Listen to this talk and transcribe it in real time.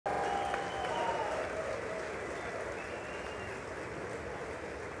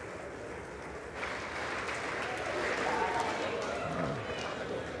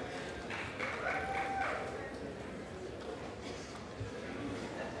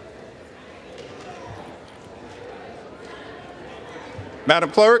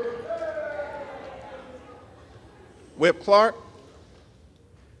Madam Clerk, Whip Clark,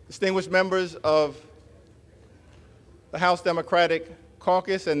 distinguished members of the House Democratic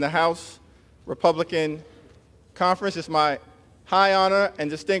Caucus and the House Republican Conference, it's my high honor and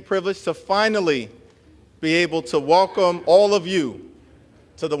distinct privilege to finally be able to welcome all of you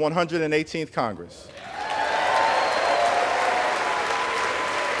to the 118th Congress.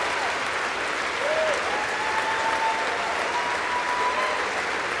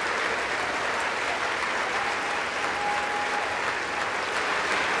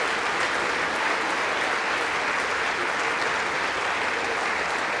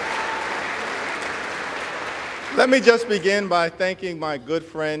 Let me just begin by thanking my good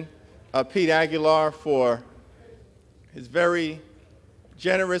friend, Pete Aguilar, for his very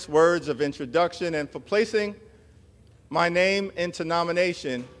generous words of introduction and for placing my name into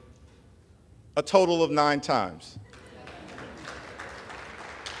nomination a total of 9 times.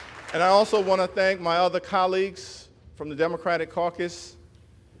 And I also want to thank my other colleagues from the Democratic Caucus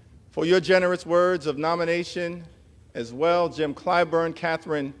for your generous words of nomination as well. Jim Clyburn,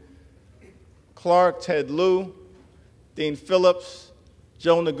 Catherine Clark, Ted Lieu, Dean Phillips,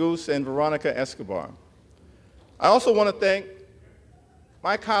 Joe Neguse, and Veronica Escobar. I also want to thank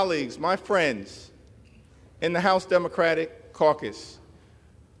my colleagues, my friends in the House Democratic Caucus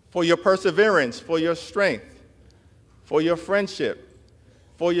for your perseverance, for your strength, for your friendship,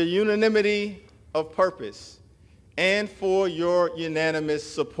 for your unanimity of purpose, and for your unanimous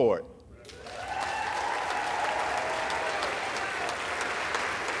support.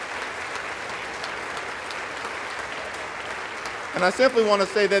 And I simply want to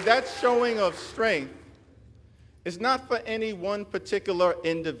say that that showing of strength is not for any one particular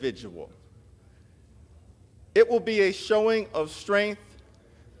individual. It will be a showing of strength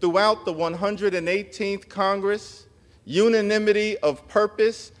throughout the 118th Congress, unanimity of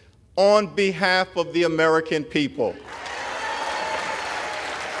purpose on behalf of the American people.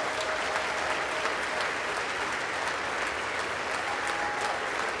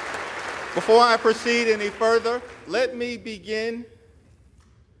 Before I proceed any further, let me begin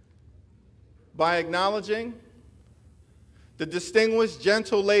by acknowledging the distinguished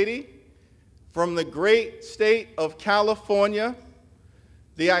gentle lady from the great state of California,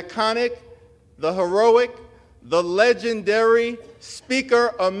 the iconic, the heroic, the legendary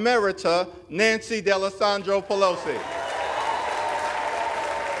Speaker Emerita, Nancy D'Alessandro Pelosi.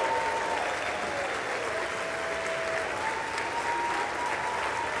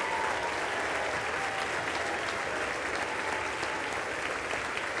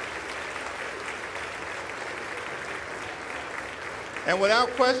 And without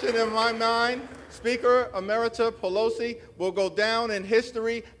question in my mind, Speaker Emerita Pelosi will go down in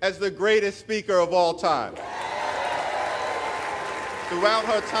history as the greatest speaker of all time. Throughout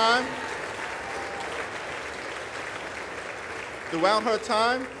her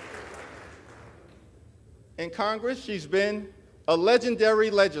time in Congress, she's been a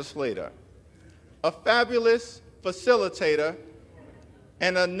legendary legislator, a fabulous facilitator,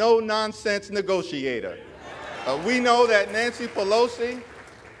 and a no-nonsense negotiator. We know that Nancy Pelosi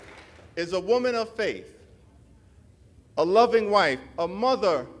is a woman of faith, a loving wife, a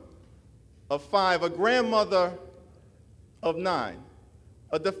mother of 5, a grandmother of 9,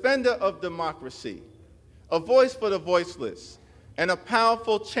 a defender of democracy, a voice for the voiceless, and a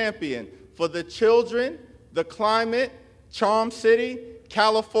powerful champion for the children, the climate, Charm City,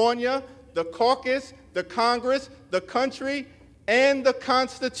 California, the caucus, the Congress, the country, and the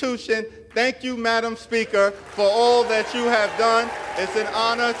Constitution. Thank you, Madam Speaker, for all that you have done. It's an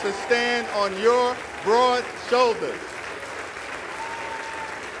honor to stand on your broad shoulders,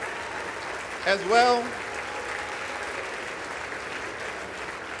 as well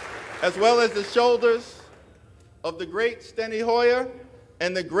as the shoulders of the great Steny Hoyer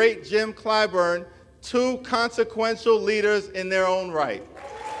and the great Jim Clyburn, 2 consequential leaders in their own right.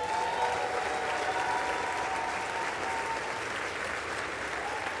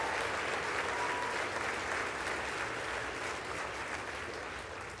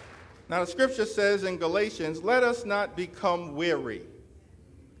 Now, the scripture says in Galatians, let us not become weary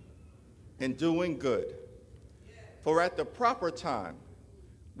in doing good, for at the proper time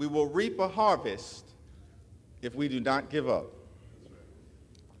we will reap a harvest if we do not give up.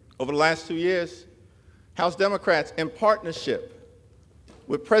 Over the last 2 years, House Democrats, in partnership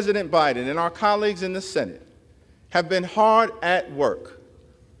with President Biden and our colleagues in the Senate, have been hard at work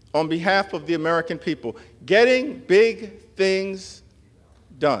on behalf of the American people, getting big things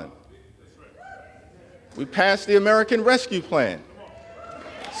done. We passed the American Rescue Plan,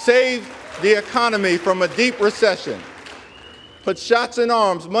 saved the economy from a deep recession, put shots in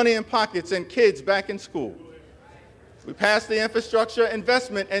arms, money in pockets, and kids back in school. We passed the Infrastructure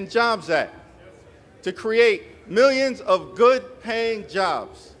Investment and Jobs Act to create millions of good-paying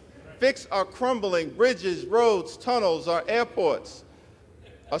jobs, fix our crumbling bridges, roads, tunnels, our airports,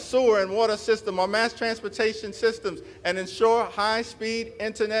 a sewer and water system, our mass transportation systems, and ensure high-speed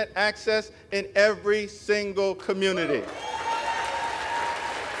internet access in every single community.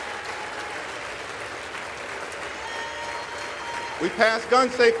 We passed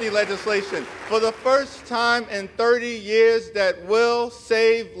gun safety legislation for the first time in 30 years that will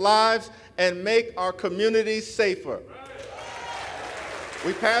save lives and make our communities safer.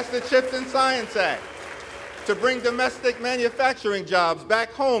 We passed the Chips and Science Act to bring domestic manufacturing jobs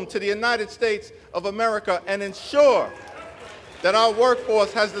back home to the United States of America and ensure that our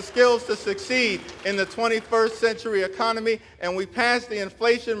workforce has the skills to succeed in the 21st century economy. And we passed the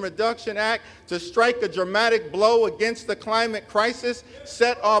Inflation Reduction Act to strike a dramatic blow against the climate crisis,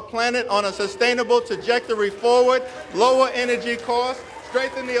 set our planet on a sustainable trajectory forward, lower energy costs,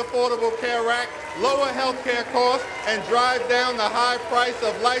 strengthen the Affordable Care Act, lower health care costs, and drive down the high price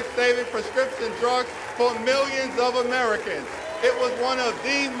of life-saving prescription drugs for millions of Americans. It was one of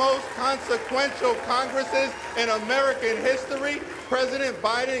the most consequential Congresses in American history. President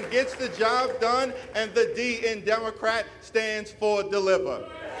Biden gets the job done, and the D in Democrat stands for deliver.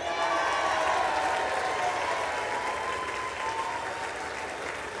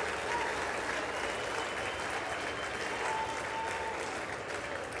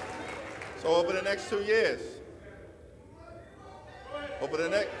 So over the next 2 years, over the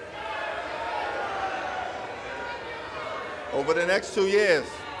next 2 years,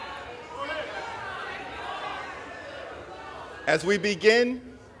 as we begin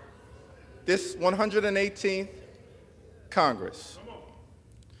this 118th Congress,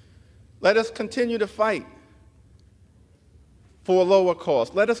 let us continue to fight for lower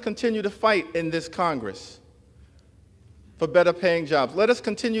costs. Let us continue to fight in this Congress for better paying jobs. Let us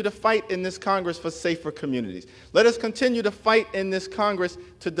continue to fight in this Congress for safer communities. Let us continue to fight in this Congress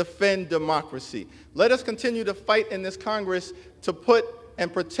to defend democracy. Let us continue to fight in this Congress to put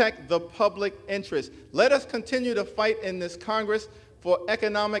and protect the public interest. Let us continue to fight in this Congress for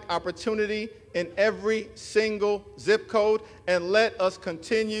economic opportunity in every single zip code. And let us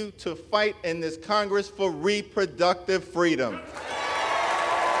continue to fight in this Congress for reproductive freedom.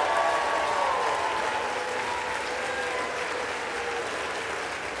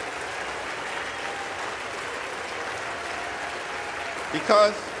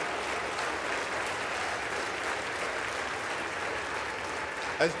 Because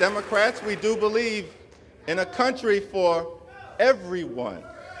as Democrats, we do believe in a country for everyone.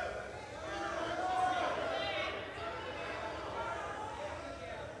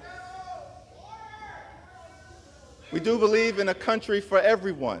 We do believe in a country for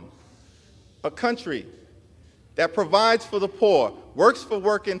everyone, a country that provides for the poor, works for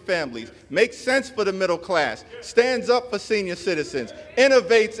working families, makes sense for the middle class, stands up for senior citizens,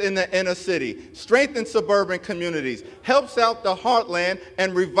 innovates in the inner city, strengthens suburban communities, helps out the heartland,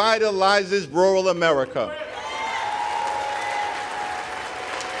 and revitalizes rural America.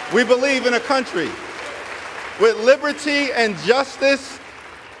 We believe in a country with liberty and justice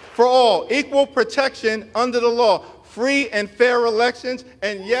for all, equal protection under the law, free and fair elections,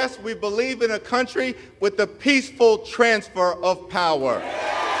 and yes, we believe in a country with the peaceful transfer of power.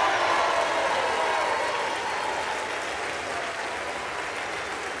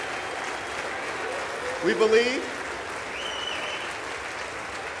 We believe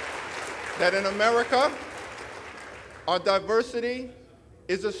that in America, our diversity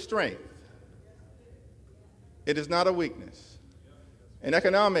is a strength. It is not a weakness. An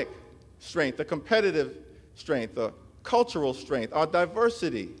economic strength, a competitive strength, a cultural strength. Our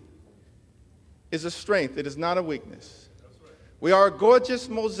diversity is a strength. It is not a weakness. We are a gorgeous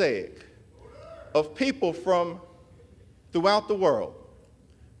mosaic of people from throughout the world.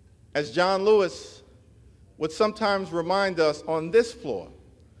 As John Lewis would sometimes remind us on this floor,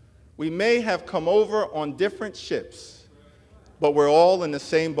 we may have come over on different ships, but we're all in the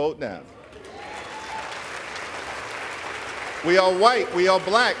same boat now. We are white, we are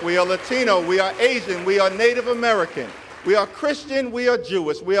black, we are Latino, we are Asian, we are Native American. We are Christian, we are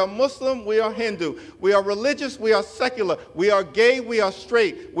Jewish. We are Muslim, we are Hindu. We are religious, we are secular. We are gay, we are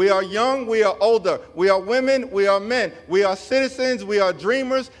straight. We are young, we are older. We are women, we are men. We are citizens, we are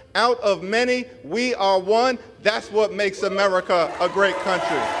dreamers. Out of many, we are one. That's what makes America a great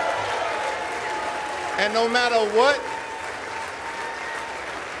country. And no matter what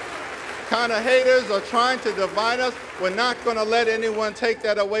kind of haters are trying to divide us, we're not going to let anyone take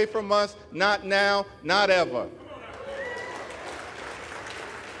that away from us. Not now, not ever.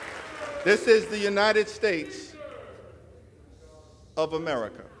 This is the United States of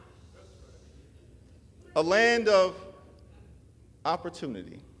America, a land of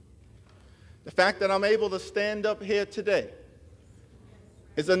opportunity. The fact that I'm able to stand up here today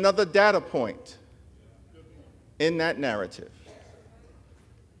is another data point in that narrative.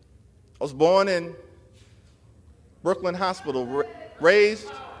 I was born in Brooklyn Hospital, raised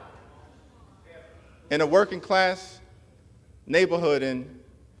in a working class neighborhood in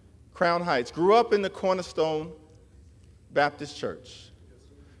Crown Heights, grew up in the Cornerstone Baptist Church,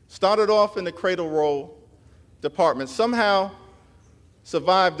 started off in the cradle roll department, somehow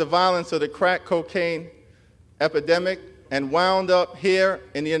survived the violence of the crack cocaine epidemic, and wound up here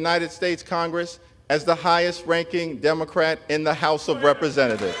in the United States Congress as the highest ranking Democrat in the House of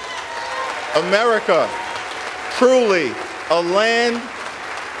Representatives. America, truly a land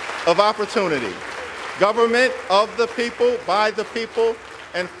of opportunity. Government of the people, by the people,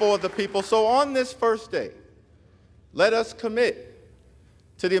 and for the people. So on this first day, let us commit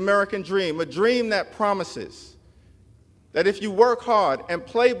to the American dream, a dream that promises that if you work hard and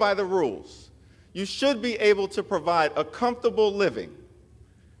play by the rules, you should be able to provide a comfortable living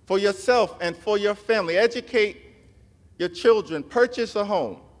for yourself and for your family, educate your children, purchase a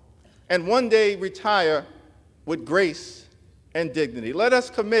home, and one day retire with grace and dignity. Let us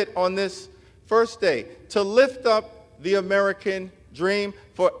commit on this first day to lift up the American dream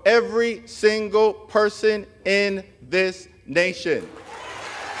for every single person in this nation.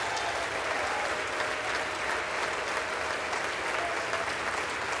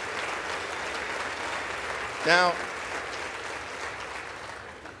 Now,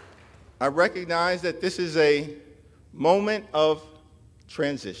 I recognize that this is a moment of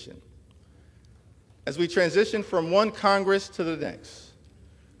transition. As we transition from one Congress to the next,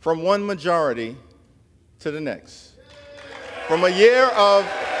 from one majority to the next, from a year of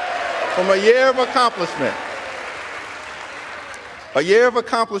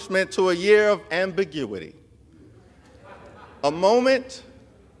accomplishment to a year of ambiguity, a moment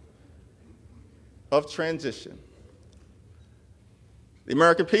of transition. The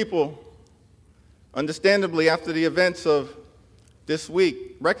American people, understandably, after the events of this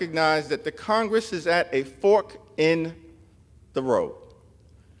week, recognize that the Congress is at a fork in the road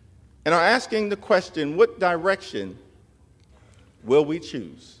and are asking the question, what direction will we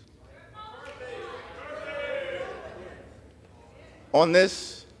choose? On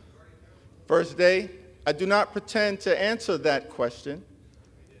this first day, I do not pretend to answer that question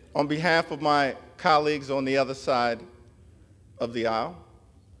on behalf of my colleagues on the other side of the aisle,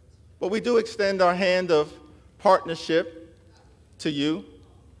 but we do extend our hand of partnership to you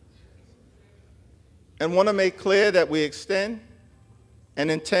and want to make clear that we extend and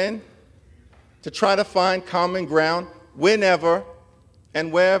intend to try to find common ground whenever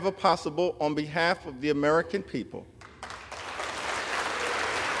and wherever possible on behalf of the American people.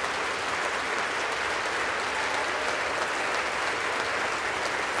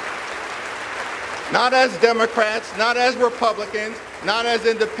 Not as Democrats, not as Republicans, not as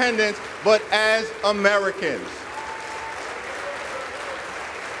independents, but as Americans.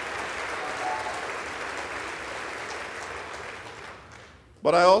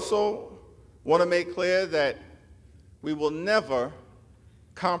 But I also want to make clear that we will never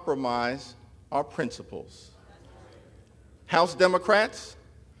compromise our principles. House Democrats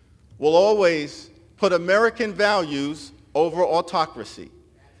will always put American values over autocracy,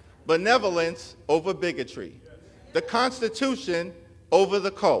 benevolence over bigotry, the Constitution over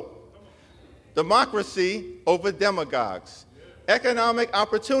the cult, democracy over demagogues, economic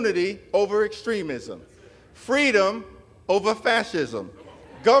opportunity over extremism, freedom over fascism,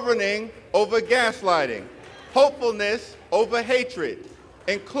 governing over gaslighting, hopefulness over hatred,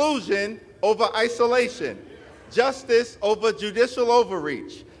 inclusion over isolation, justice over judicial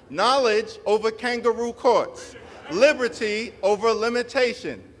overreach, knowledge over kangaroo courts, liberty over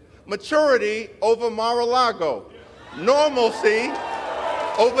limitation, maturity over Mar-a-Lago, normalcy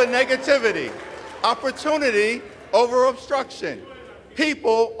over negativity, opportunity over obstruction,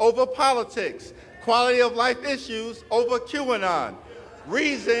 people over politics, quality of life issues over QAnon,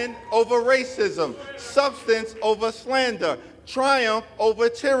 reason over racism, substance over slander, triumph over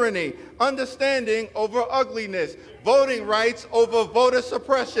tyranny, understanding over ugliness, voting rights over voter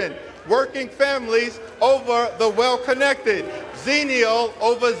suppression, working families over the well-connected, xenial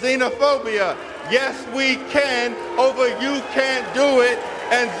over xenophobia, yes we can over you can't do it,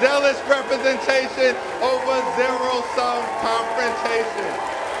 and zealous representation over zero-sum confrontation.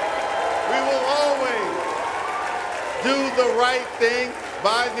 We will always do the right thing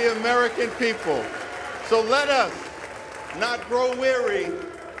by the American people. So let us not grow weary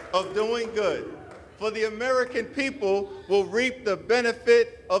of doing good, for the American people will reap the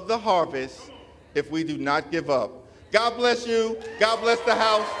benefit of the harvest if we do not give up. God bless you, God bless the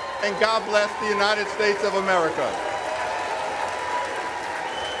House, and God bless the United States of America.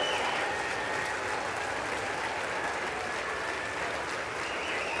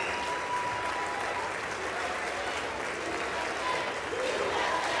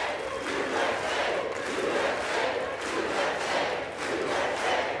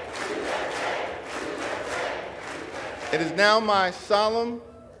 It is now my solemn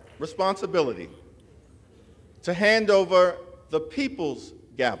responsibility to hand over the people's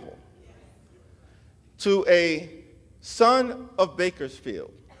gavel to a son of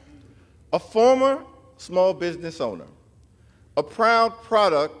Bakersfield, a former small business owner, a proud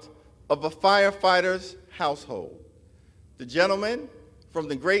product of a firefighter's household, the gentleman from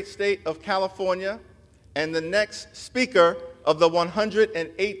the great state of California and the next Speaker of the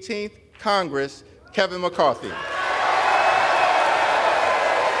 118th Congress, Kevin McCarthy.